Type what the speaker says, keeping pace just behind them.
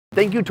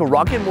Thank you to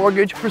Rocket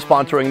Mortgage for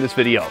sponsoring this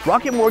video.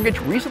 Rocket Mortgage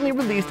recently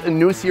released a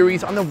new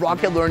series on the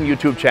Rocket Learn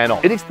YouTube channel.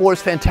 It explores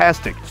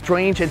fantastic,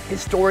 strange, and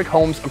historic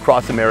homes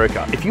across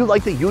America. If you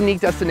like the unique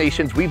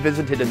destinations we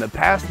visited in the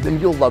past, then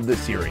you'll love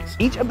this series.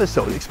 Each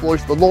episode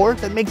explores the lore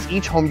that makes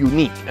each home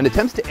unique and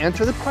attempts to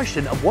answer the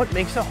question of what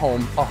makes a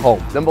home a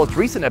home. The most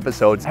recent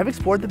episodes have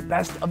explored the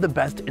best of the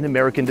best in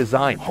American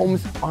design,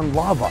 homes on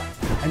lava,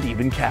 and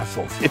even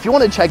castles. If you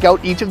want to check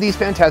out each of these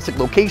fantastic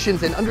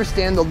locations and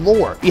understand the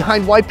lore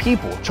behind why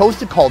people chose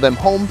to call them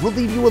home, we'll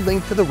leave you a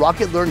link to the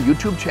Rocket Learn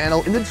YouTube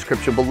channel in the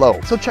description below.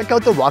 So check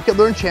out the Rocket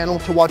Learn channel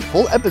to watch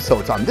full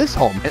episodes on this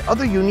home and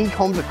other unique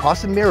homes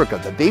across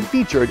America that they've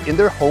featured in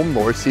their home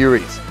lore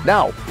series.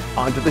 Now,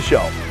 on to the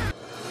show.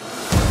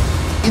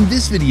 In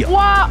this video,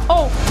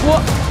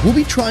 we'll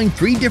be trying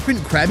 3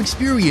 different crab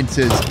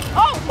experiences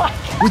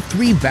with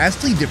 3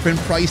 vastly different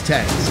price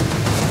tags.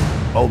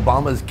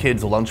 Obama's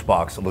kid's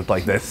lunchbox looked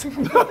like this.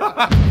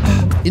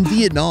 In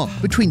Vietnam,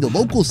 between the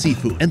local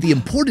seafood and the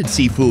imported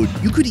seafood,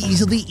 you could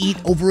easily eat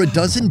over a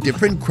dozen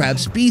different crab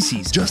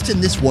species just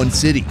in this one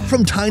city.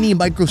 From tiny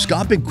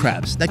microscopic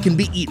crabs that can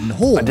be eaten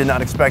whole. I did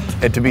not expect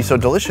it to be so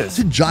delicious.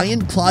 To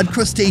giant clawed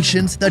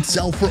crustaceans that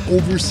sell for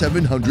over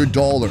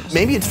 $700.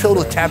 Maybe it's filled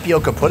with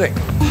tapioca pudding.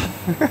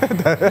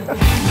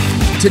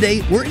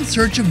 Today, we're in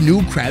search of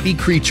new crabby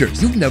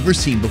creatures you've never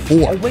seen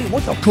before. Oh wait,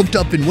 what the? Cooked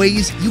up in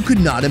ways you could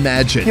not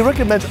imagine. He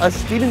recommends us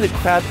steaming the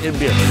crab in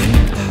beer.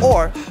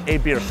 Or a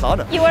beer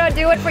soda. You want to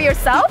do it for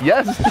yourself?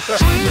 Yes.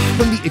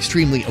 From the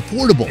extremely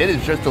affordable. It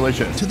is just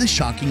delicious. To the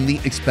shockingly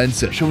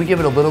expensive. Should we give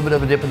it a little bit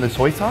of a dip in the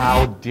soy sauce?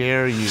 How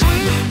dare you?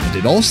 And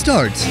it all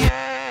starts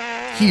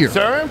here.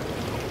 Sir,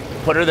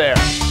 put her there.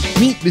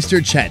 Meet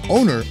Mr. Chen,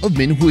 owner of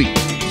INTERVIEWEE.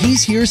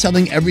 He's here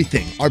selling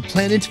everything our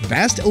planet's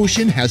vast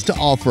ocean has to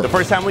offer. The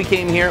first time we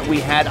came here,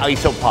 we had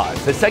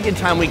isopods. The second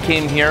time we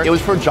came here, it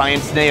was for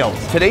giant snails.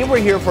 Today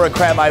we're here for a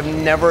crab I've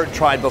never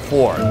tried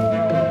before.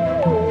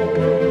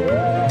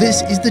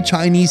 This is the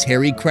Chinese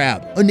hairy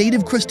crab, a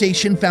native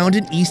crustacean found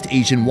in East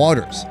Asian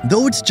waters.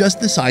 Though it's just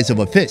the size of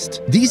a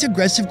fist, these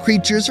aggressive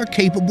creatures are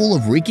capable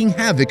of wreaking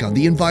havoc on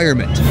the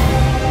environment.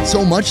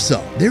 So much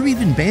so, they're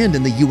even banned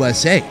in the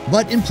USA.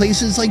 But in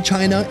places like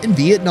China and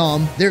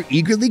Vietnam, they're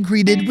eagerly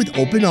greeted with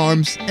open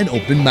arms and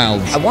open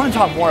mouths. I want to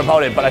talk more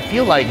about it, but I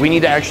feel like we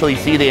need to actually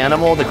see the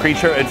animal, the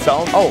creature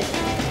itself. Oh,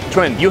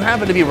 Twin, you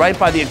happen to be right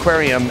by the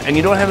aquarium and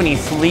you don't have any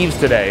sleeves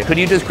today. Could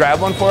you just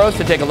grab one for us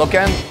to take a look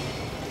at?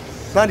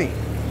 Buddy,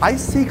 I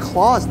see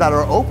claws that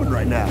are open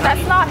right now.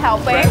 That's not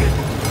helping.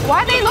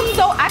 Why do they look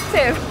so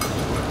active?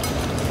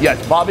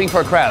 Yes, bobbing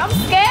for crabs.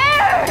 I'm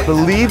scared.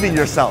 Believe in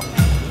yourself.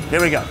 Here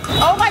we go.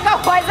 Oh my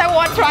God, why is that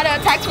one trying to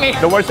attack me?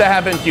 The worst that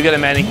happens, you get a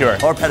manicure.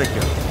 Or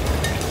pedicure.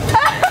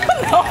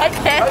 No, I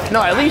can't.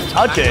 No, at least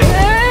touch it.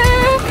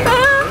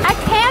 I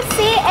can't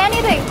see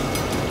anything.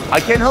 I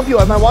can't help you,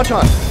 I have my watch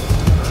on.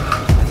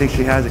 I think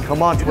she has it.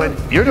 Come on, Twin.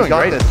 You're doing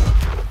great. This.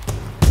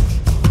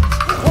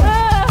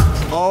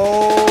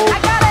 Oh.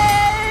 I got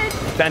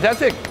it.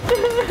 Fantastic.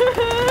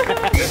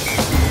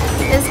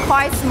 It's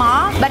quite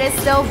small, but it's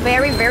still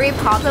very, very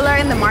popular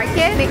in the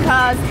market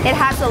because it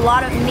has a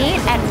lot of meat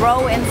and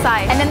raw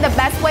inside. And then the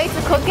best way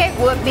to cook it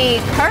would be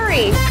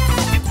curry.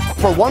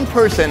 For one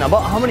person,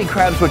 about how many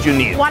crabs would you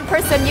need? One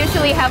person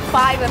usually have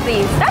 5 of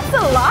these. That's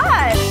a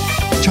lot.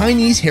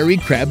 Chinese hairy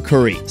crab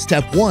curry.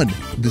 Step 1,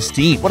 the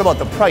steam. What about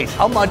the price?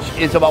 How much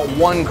is about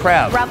 1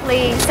 crab?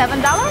 Roughly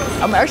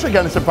 $7. I'm actually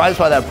kind of surprised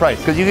by that price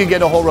because you could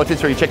get a whole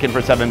rotisserie chicken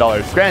for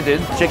 $7.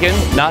 Granted, chicken,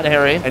 not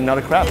hairy, and not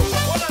a crab.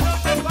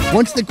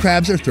 Once the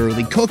crabs are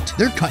thoroughly cooked,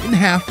 they're cut in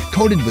half,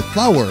 coated with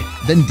flour,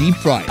 then deep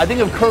fried. I think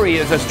of curry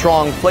as a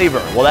strong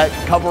flavor. Will that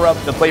cover up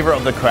the flavor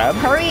of the crab?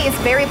 Curry is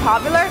very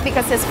popular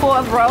because it's full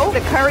of roe.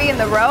 The curry and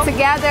the roe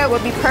together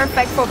would be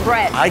perfect for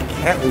bread. I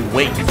can't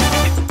wait.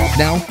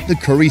 Now, the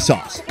curry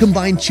sauce.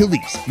 Combine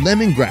chilies,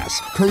 lemongrass,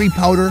 curry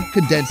powder,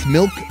 condensed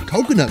milk,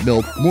 coconut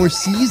milk, more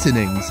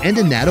seasonings, and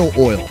annatto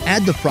oil.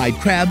 Add the fried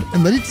crab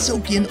and let it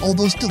soak in all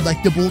those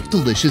delectable,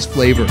 delicious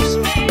flavors.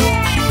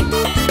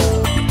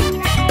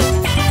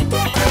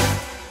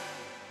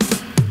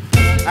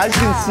 As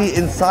you can see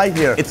inside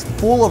here, it's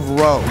full of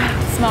roe.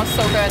 It smells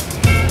so good.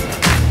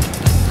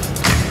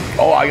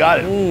 Oh, I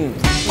got it.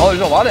 Oh,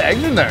 there's a lot of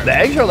eggs in there. The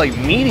eggs are like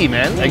meaty,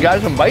 man. They got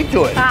some bite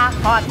to it.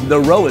 Hot. The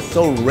roe is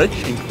so rich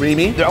and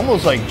creamy. They're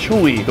almost like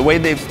chewy, the way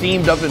they've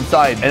steamed up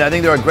inside. And I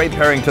think they're a great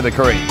pairing to the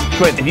curry.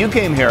 Twin, if you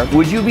came here,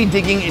 would you be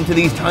digging into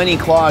these tiny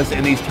claws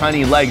and these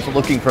tiny legs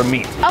looking for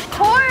meat? Of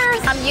course.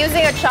 I'm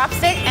using a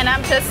chopstick and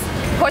I'm just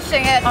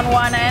pushing it on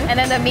one end and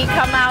then the meat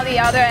come out the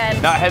other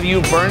end. Now, have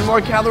you burned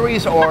more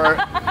calories or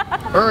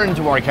earned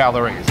more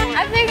calories?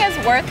 I think it's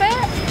worth it.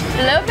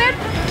 A little bit.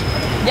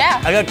 Yeah.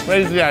 I got a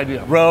crazy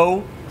idea.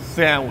 Roe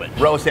sandwich.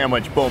 Roe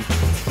sandwich, boom.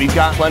 We've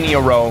got plenty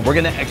of roe. We're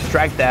gonna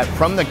extract that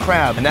from the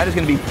crab and that is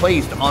gonna be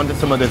placed onto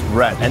some of this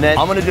bread. And then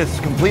I'm gonna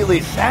just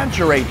completely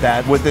saturate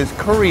that with this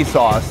curry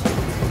sauce.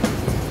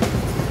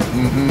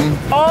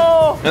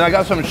 Oh! And I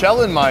got some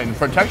shell in mine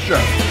for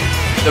texture.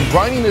 The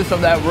brininess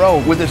of that roe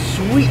with the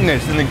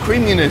sweetness and the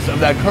creaminess of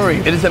that curry.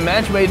 It is a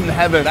match made in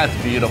heaven. That's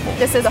beautiful.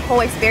 This is a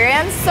whole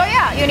experience. So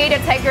yeah, you need to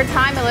take your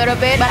time a little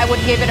bit, but I would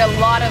give it a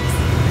lot of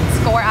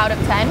score out of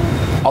 10.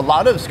 A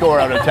lot of score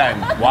out of 10.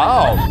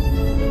 Wow.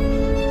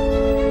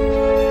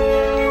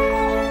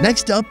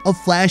 Next up, a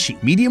flashy,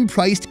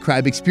 medium-priced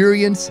crab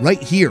experience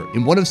right here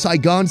in one of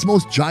Saigon's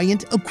most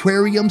giant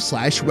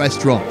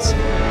aquarium/restaurants.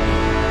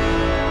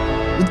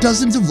 With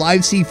dozens of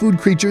live seafood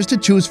creatures to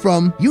choose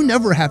from, you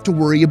never have to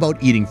worry about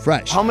eating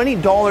fresh. How many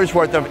dollars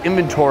worth of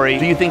inventory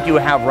do you think you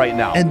have right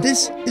now? And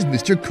this is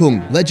Mr.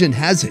 Kung. Legend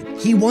has it,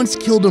 he once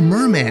killed a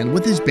merman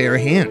with his bare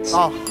hands.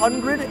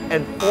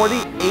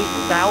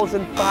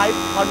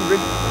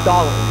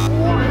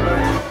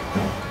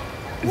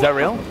 $148,500. Is that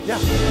real? Yeah.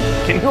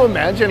 Can you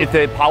imagine if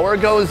the power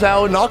goes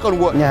out? Knock on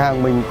wood. Nhà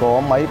hàng mình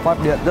có máy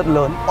phát điện rất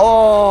lớn.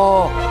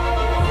 Oh,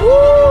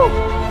 woo!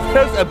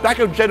 There's a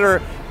backup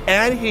generator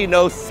and he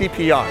knows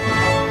CPR.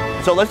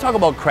 So let's talk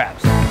about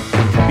crabs.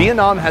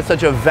 Vietnam has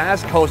such a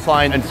vast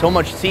coastline and so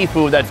much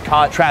seafood that's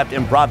caught, trapped,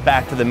 and brought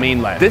back to the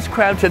mainland. This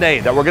crab today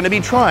that we're going to be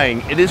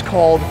trying, it is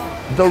called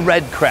the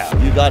red crab.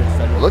 You got it,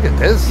 Sonny. Look at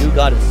this. You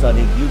got it,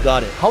 Sonny. You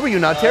got it. How are you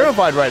not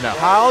terrified right now?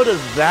 How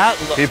does that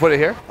look? Can you put it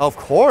here? Of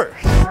course.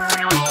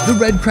 The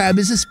red crab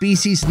is a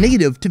species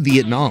native to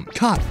Vietnam,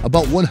 caught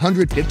about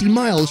 150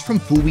 miles from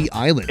Phu My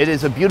Island. It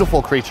is a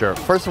beautiful creature.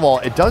 First of all,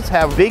 it does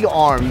have big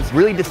arms,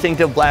 really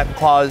distinctive black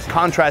claws,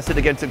 contrasted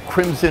against a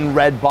crimson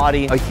red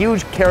body, a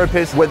huge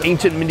carapace with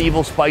ancient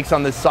medieval spikes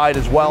on the side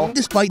as well.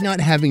 Despite not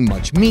having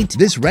much meat,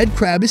 this red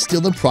crab is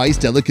still a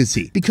prized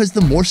delicacy because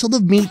the morsel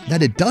of meat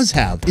that it does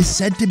have is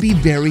said to be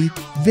very,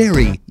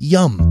 very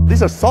yum.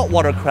 These are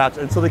saltwater crabs,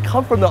 and so they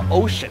come from the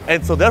ocean,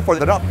 and so therefore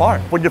they're not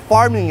farmed. When you're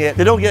farming it,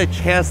 they don't get a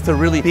chance to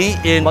really be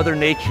in Mother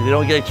Nature. They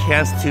don't get a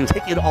chance to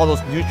take in all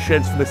those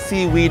nutrients from the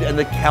seaweed and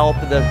the kelp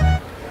and the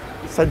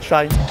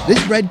sunshine.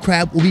 This red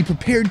crab will be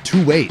prepared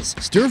two ways,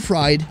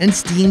 stir-fried and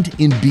steamed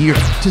in beer.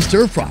 To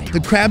stir-fry, the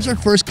crabs are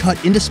first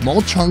cut into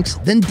small chunks,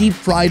 then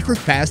deep-fried for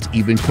fast,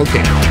 even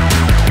cooking.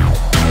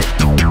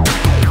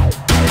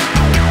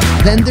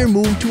 Then they're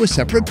moved to a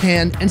separate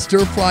pan and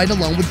stir-fried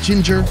along with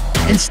ginger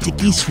and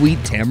sticky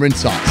sweet tamarind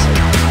sauce.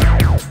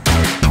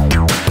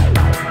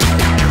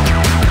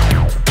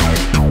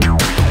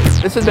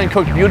 This has been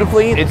cooked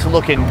beautifully. It's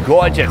looking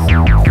gorgeous.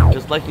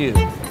 Just like you.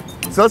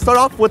 So let's start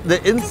off with the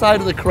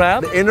inside of the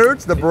crab, the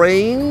innards, the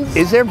brains.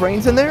 Is there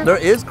brains in there? There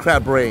is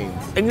crab brains.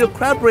 And you know,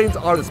 crab brains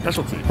are the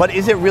specialty. But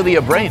is it really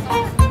a brain?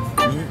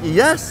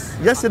 Yes,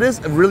 it is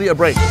really a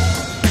brain.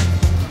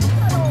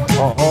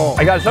 Oh.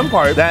 I got some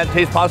part that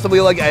tastes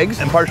possibly like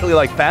eggs and partially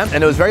like fat,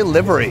 and it was very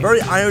livery.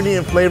 Very irony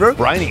in flavor.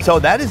 Briny. So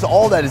that is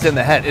all that is in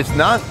the head. It's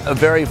not a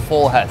very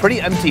full head.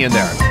 Pretty empty in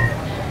there.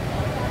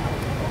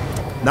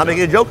 Not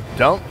making a joke?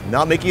 Don't.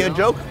 Not making a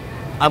joke.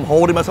 I'm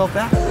holding myself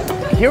back.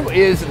 Here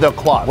is the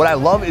claw. What I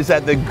love is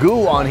that the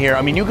goo on here,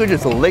 I mean, you could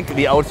just lick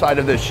the outside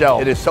of this shell.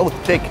 It is so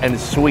thick and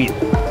sweet.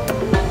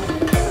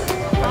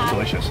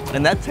 Delicious.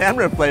 And that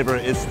tamarind flavor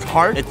is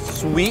tart, it's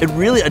sweet, it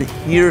really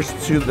adheres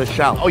to the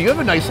shell. Oh, you have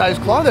a nice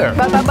sized claw there.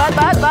 But,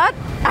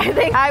 I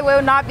think I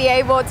will not be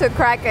able to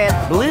crack it.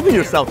 Believe in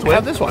yourself, Twin.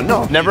 Have this one.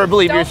 No. Never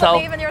believe Don't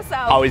yourself. believe in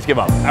yourself. Always give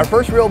up. Our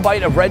first real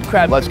bite of red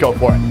crab. Let's go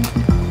for it.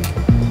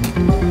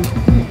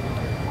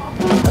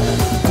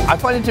 I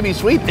find it to be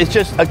sweet. It's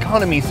just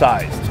economy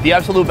sized. The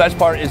absolute best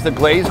part is the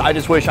glaze. I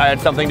just wish I had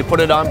something to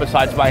put it on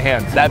besides my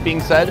hands. That being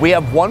said, we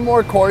have one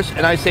more course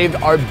and I saved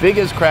our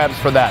biggest crabs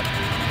for that.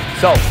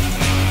 So,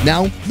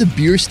 now, the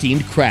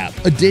beer-steamed crab,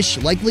 a dish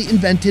likely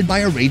invented by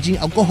a raging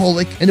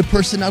alcoholic and a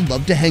person I'd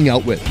love to hang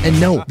out with. And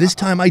no, this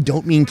time I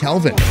don't mean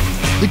Calvin.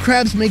 The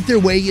crabs make their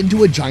way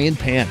into a giant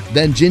pan,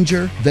 then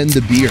ginger, then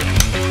the beer.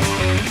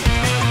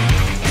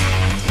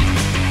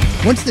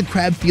 Once the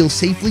crab feels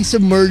safely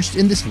submerged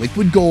in this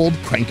liquid gold,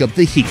 crank up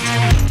the heat.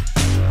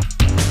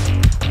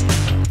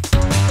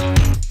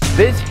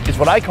 this is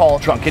what I call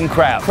drunken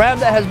crab. Crab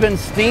that has been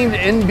steamed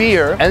in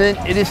beer, and then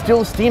it is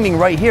still steaming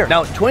right here.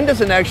 Now, Twin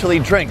doesn't actually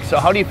drink, so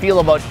how do you feel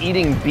about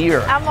eating beer?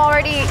 I'm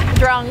already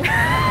drunk.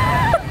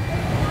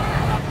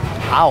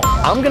 Ow.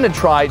 I'm gonna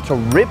try to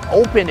rip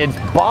open its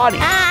body.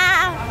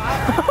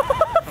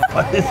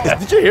 What is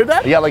that? Did you hear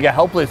that? Yeah, like a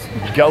helpless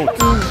goat.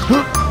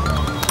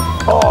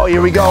 Oh,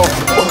 here we go.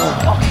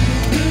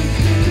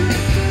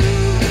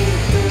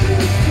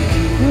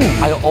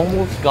 I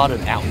almost got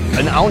an ounce.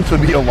 An ounce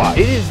would be a lot.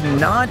 It is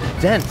not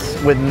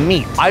dense with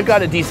meat. I've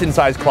got a decent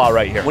sized claw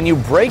right here. When you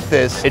break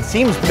this, it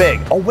seems big.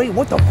 Oh wait,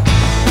 what the?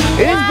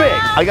 It is big.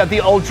 I got the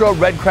Ultra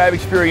Red Crab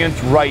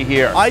experience right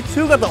here. I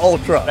too got the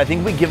Ultra. I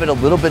think we give it a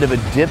little bit of a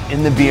dip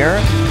in the beer.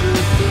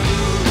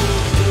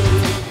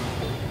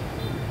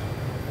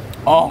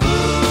 Oh.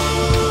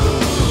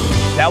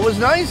 That was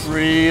nice.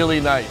 Really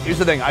nice. Here's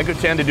the thing, I could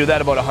stand to do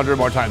that about 100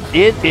 more times.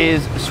 It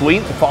is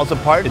sweet, it falls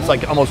apart. It's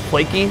like almost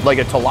flaky, like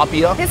a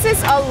tilapia. This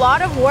is a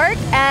lot of work,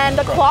 and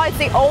the claw is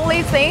the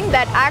only thing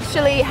that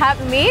actually have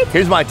meat.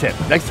 Here's my tip.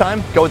 Next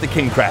time, go with the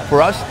king crab.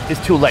 For us,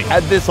 it's too late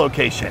at this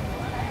location.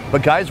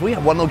 But guys, we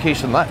have one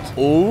location left.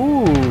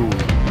 Ooh.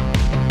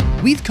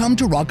 We've come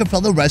to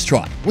Rockefeller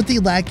Restaurant. What they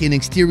lack in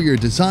exterior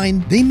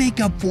design, they make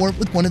up for it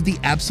with one of the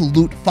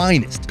absolute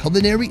finest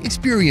culinary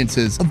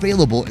experiences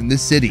available in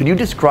this city. Can you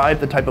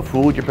describe the type of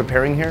food you're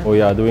preparing here?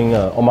 We are doing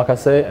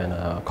omakase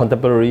and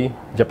contemporary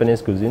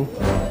Japanese cuisine.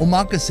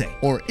 Omakase,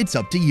 or it's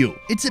up to you.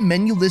 It's a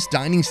menu-less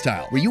dining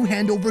style where you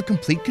hand over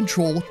complete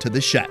control to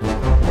the chef.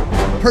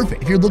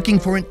 Perfect if you're looking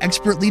for an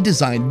expertly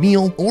designed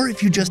meal or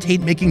if you just hate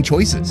making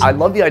choices. I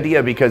love the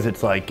idea because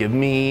it's like, give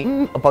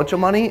me a bunch of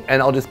money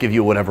and I'll just give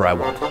you whatever I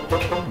want.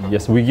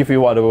 Yes, we give you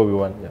whatever we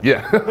want.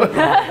 Yeah.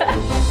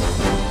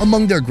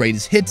 Among their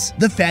greatest hits,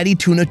 the fatty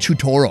tuna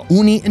chutoro,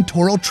 uni and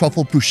toro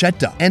truffle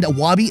bruschetta, and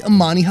awabi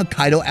amani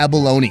Hokkaido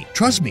abalone.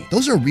 Trust me,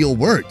 those are real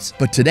words.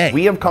 But today,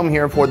 we have come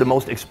here for the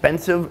most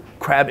expensive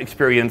crab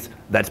experience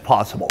that's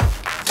possible.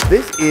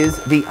 This is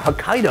the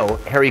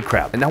Hokkaido hairy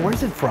crab. And now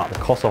where's it from? The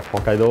coast of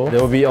Hokkaido. They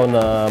will be on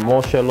a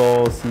more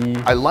shallow sea.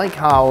 I like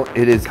how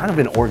it is kind of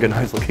an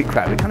organized looking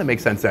crab. It kind of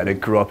makes sense that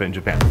it grew up in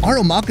Japan. Our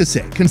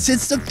omakase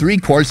consists of 3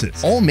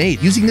 courses, all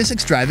made using this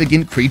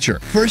extravagant creature.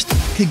 First,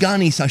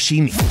 kigani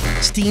sashimi.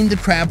 Steam the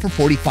crab for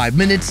 45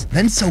 minutes,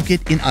 then soak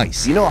it in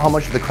ice. You know how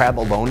much the crab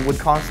alone would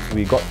cost?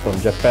 We got from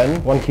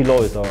Japan. 1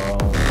 kilo is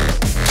around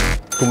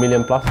 2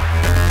 million plus.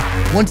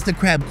 Once the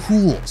crab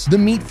cools, the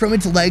meat from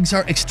its legs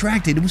are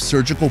extracted with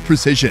surgical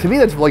precision. To me,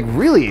 that's like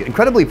really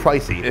incredibly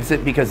pricey. Is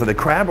it because of the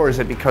crab or is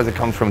it because it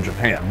comes from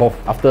Japan? Both.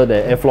 After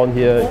the air flown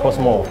here, it costs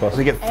more, of course.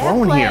 They get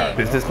flown here.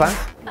 Business class?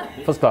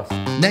 First class.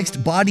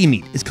 Next, body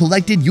meat is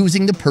collected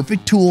using the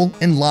perfect tool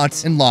and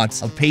lots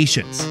of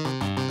patience.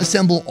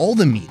 Assemble all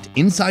the meat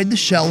inside the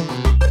shell,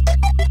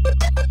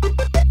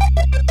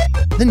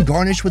 then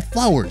garnish with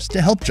flowers to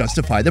help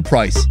justify the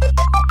price.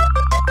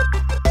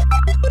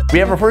 We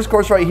have our first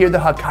course right here, the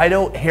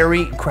Hokkaido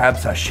hairy crab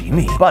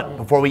sashimi. But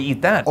before we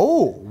eat that,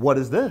 Oh, what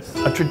is this?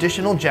 a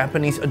traditional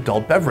Japanese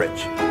adult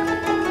beverage.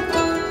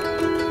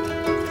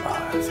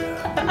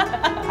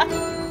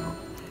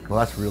 Well,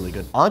 that's really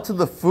good. Onto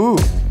the food.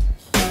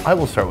 I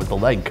will start with the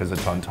leg because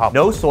it's on top.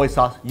 No soy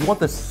sauce. You want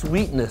the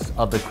sweetness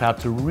of the crab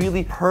to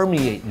really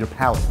permeate your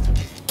palate.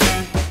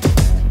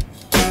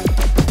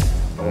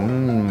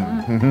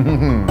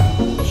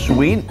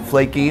 Sweet,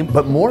 flaky,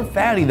 but more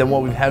fatty than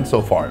what we've had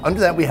so far. Under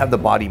that, we have the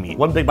body meat.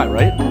 One big bite,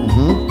 right?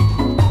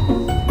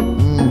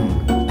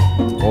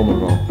 Oh my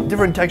god.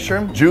 Different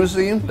texture,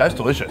 juicy, that's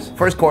delicious.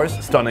 First course,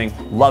 stunning,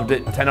 loved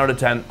it, 10 out of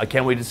 10. I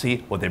can't wait to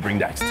see what they bring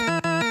next.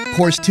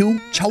 Course 2,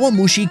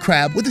 chawamushi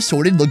crab with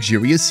assorted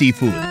luxurious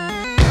seafood.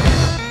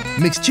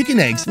 Mix chicken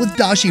eggs with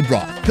dashi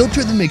broth.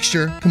 Filter the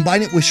mixture,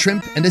 combine it with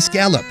shrimp and a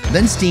scallop,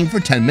 then steam for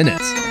 10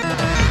 minutes.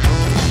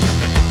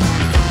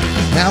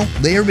 Now,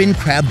 layer in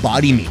crab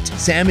body meat,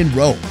 salmon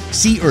roe,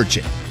 sea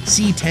urchin,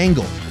 sea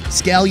tangle,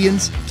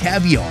 scallions,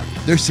 caviar,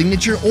 their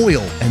signature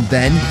oil, and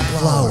then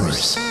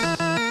flowers.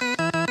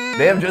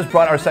 They have just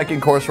brought our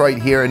second course right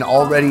here, and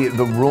already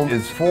the room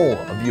is full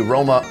of the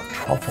aroma of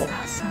truffle.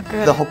 So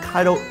good. The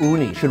Hokkaido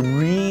uni should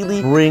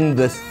really bring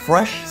this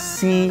fresh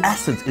sea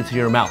essence into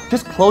your mouth.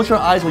 Just close your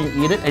eyes when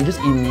you eat it and just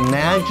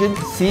imagine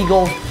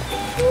seagulls.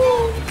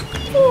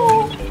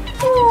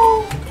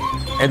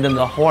 And then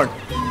the horn.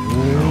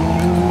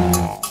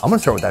 I'm gonna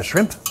start with that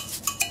shrimp.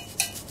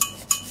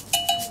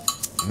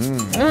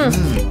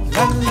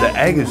 The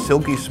egg is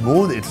silky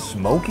smooth, it's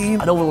smoky.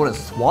 I don't really want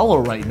to swallow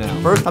right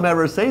now. First time I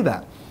ever say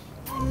that.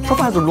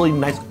 Truffle has a really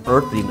nice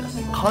earthiness.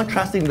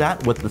 Contrasting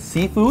that with the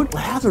seafood, it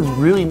has a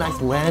really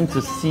nice land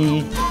to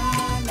sea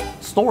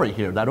story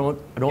here that I don't.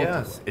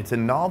 Yes, it's a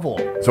novel.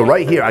 So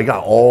right here, I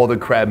got all the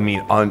crab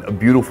meat on a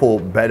beautiful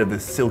bed of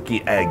this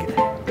silky egg.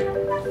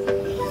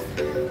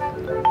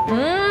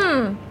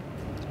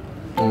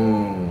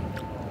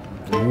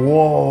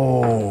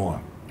 Whoa,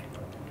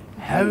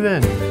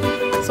 heaven.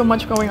 So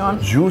much going on.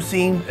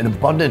 Juicy, an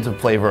abundance of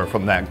flavor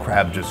from that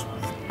crab just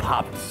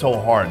popped so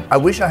hard. I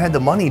wish I had the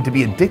money to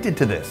be addicted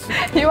to this.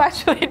 You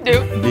actually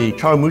do. The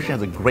chawamushi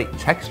has a great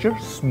texture,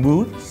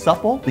 smooth,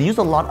 supple. They use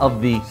a lot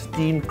of the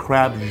steamed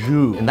crab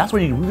jus, and that's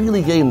where you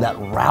really gain that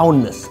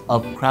roundness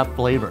of crab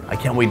flavor. I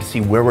can't wait to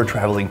see where we're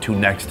traveling to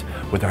next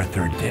with our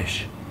third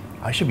dish.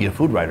 I should be a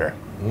food writer.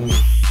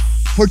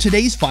 For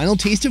today's final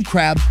taste of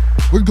crab,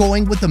 we're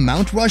going with the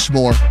Mount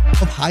Rushmore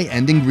of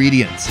high-end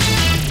ingredients.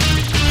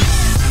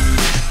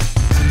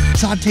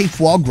 Sauté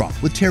foie gras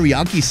with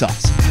teriyaki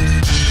sauce.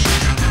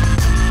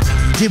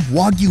 Dip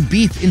Wagyu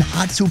beef in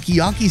hot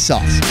sukiyaki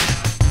sauce.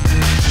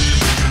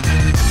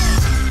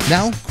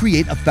 Now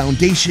create a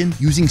foundation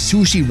using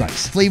sushi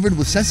rice flavored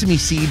with sesame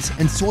seeds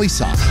and soy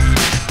sauce.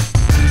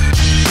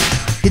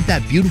 Hit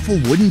that beautiful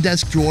wooden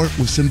desk drawer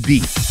with some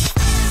beef.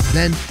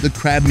 Then the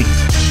crab meat.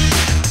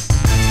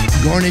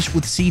 Garnish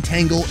with sea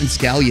tangle and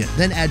scallion.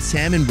 Then add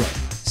salmon roe,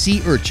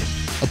 sea urchin,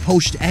 a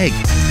poached egg,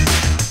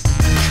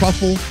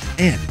 truffle,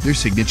 and their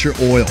signature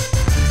oil.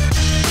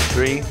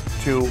 3,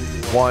 2,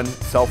 1,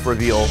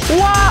 self-reveal.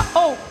 Wow!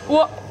 Oh,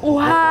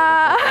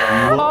 wow!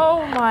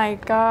 Oh my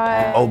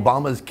god.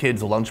 Obama's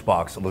kid's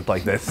lunchbox looked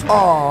like this.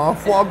 Aw,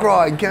 foie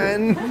gras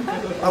again.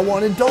 I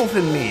wanted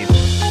dolphin meat.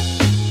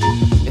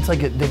 It's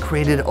like they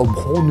created a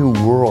whole new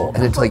world.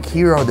 And it's like,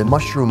 here are the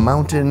mushroom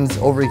mountains.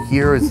 Over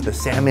here is the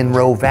Salmon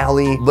Row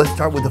Valley. Let's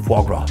start with the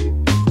foie gras.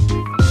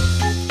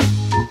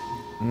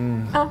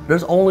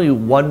 There's only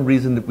one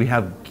reason that we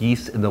have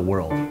geese in the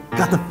world.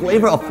 God, the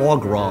flavor of foie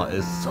gras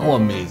is so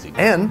amazing.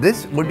 And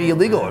this would be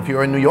illegal if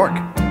you're in New York.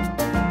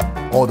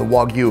 Oh, the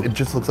Wagyu, it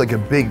just looks like a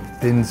big,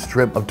 thin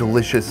strip of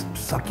delicious,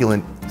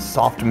 succulent,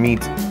 soft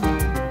meat.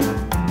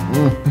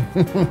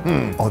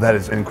 Oh, that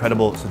is an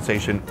incredible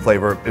sensation.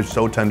 Flavor is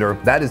so tender.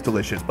 That is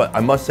delicious, but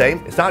I must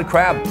say, it's not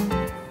crab.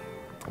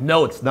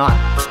 No, it's not.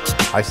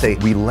 I say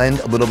we lend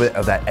a little bit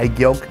of that egg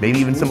yolk, maybe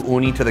even some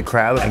uni to the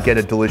crab and get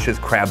a delicious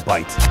crab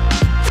bite.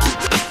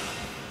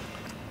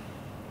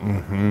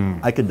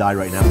 I could die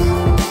right now.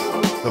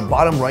 The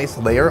bottom rice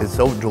layer is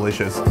so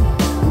delicious.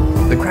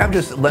 The crab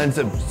just lends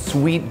a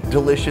sweet,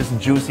 delicious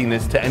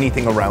juiciness to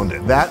anything around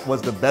it. That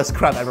was the best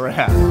crab I've ever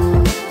had.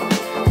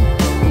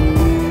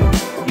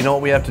 You know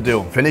what we have to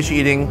do? Finish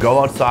eating, go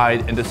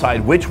outside, and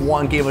decide which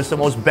one gave us the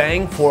most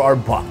bang for our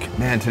buck.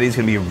 Man, today's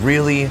gonna be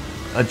really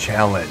a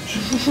challenge.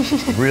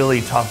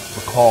 Really tough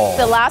to call.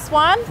 The last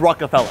one,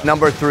 Rockefeller.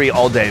 Number 3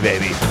 all day,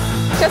 baby.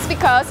 just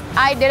because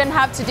I didn't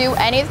have to do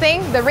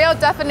anything. The real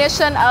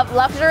definition of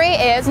luxury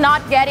is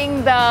not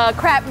getting the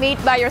crab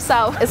meat by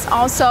yourself. It's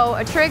also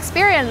a true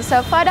experience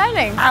of fine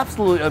dining.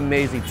 Absolutely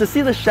amazing. To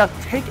see the chef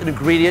take an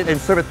ingredient and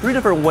serve it 3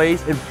 different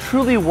ways, it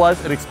truly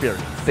was an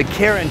experience. The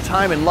care and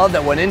time and love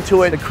that went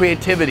into it, the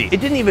creativity.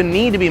 It didn't even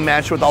need to be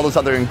matched with all those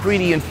other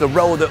ingredients, the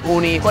roe, the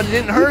uni, but it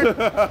didn't hurt.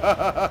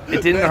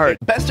 It didn't hurt.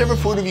 Best Ever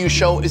Food Review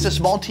Show is a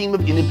small team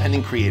of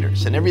independent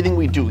creators, and everything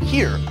we do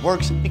here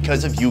works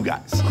because of you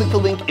guys. Click the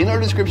link in our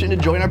description to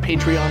join our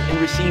Patreon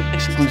and receive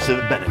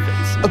exclusive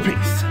benefits. A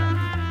peace.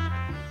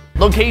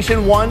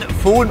 Location 1,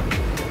 food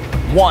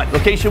 1.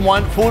 Location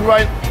 1, food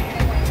right.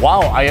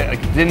 Wow, I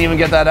didn't even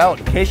get that out.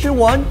 Location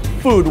 1,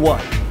 food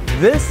 1.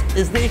 This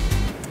is the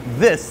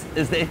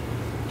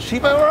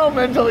cheap. But we're all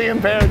mentally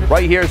impaired.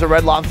 Right here is a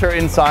red lobster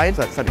inside.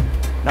 That's sunny.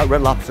 Not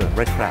red lobster,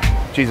 red crab.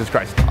 Jesus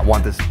Christ, I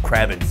want this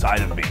crab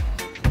inside of me.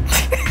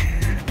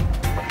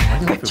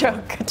 Good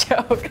joke, good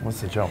joke.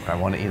 What's the joke? I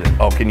want to eat it.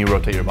 Oh, can you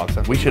rotate your box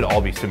then? We should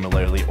all be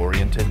similarly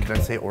oriented. Can I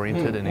say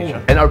oriented in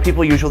Asia? And are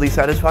people usually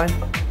satisfied?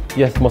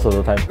 Yes, most of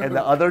the time. And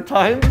the other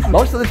times?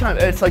 Most of the time.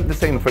 It's like the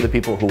same for the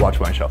people who watch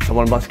my show.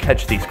 Someone must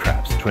catch these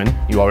crabs. Twin,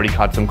 you already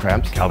caught some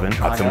crabs. Calvin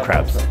caught some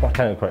crabs. What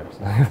kind of crabs?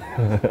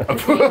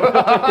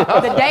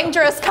 The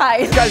dangerous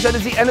kind. Guys, that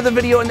is the end of the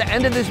video and the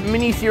end of this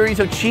mini series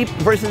of cheap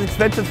versus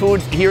expensive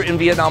foods here in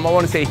Vietnam. I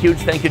want to say a huge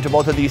thank you to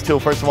both of these two.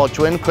 First of all,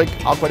 Twin, quick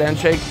awkward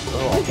handshake.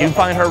 You can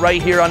find her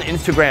right here on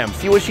Instagram.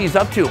 See what she's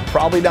up to.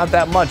 Probably not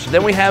that much.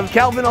 Then we have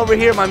Calvin over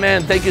here, my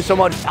man. Thank you so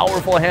much.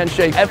 Powerful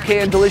handshake.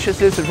 FKN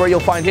Deliciousness is where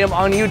you'll find him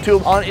on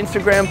YouTube, on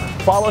Instagram.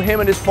 Follow him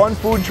and his fun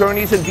food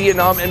journeys in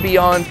Vietnam and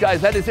beyond. Guys,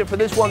 that is it for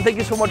this one. Thank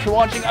you so much for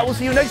watching. I will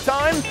see you next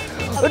time.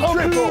 A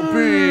triple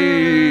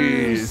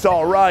peace.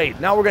 All right,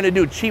 now we're gonna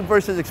do cheap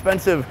versus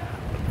expensive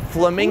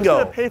flamingo.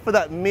 Who's gonna pay for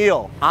that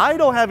meal? I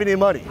don't have any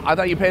money. I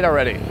thought you paid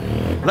already.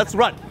 Let's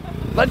run.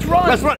 Let's run. Let's run.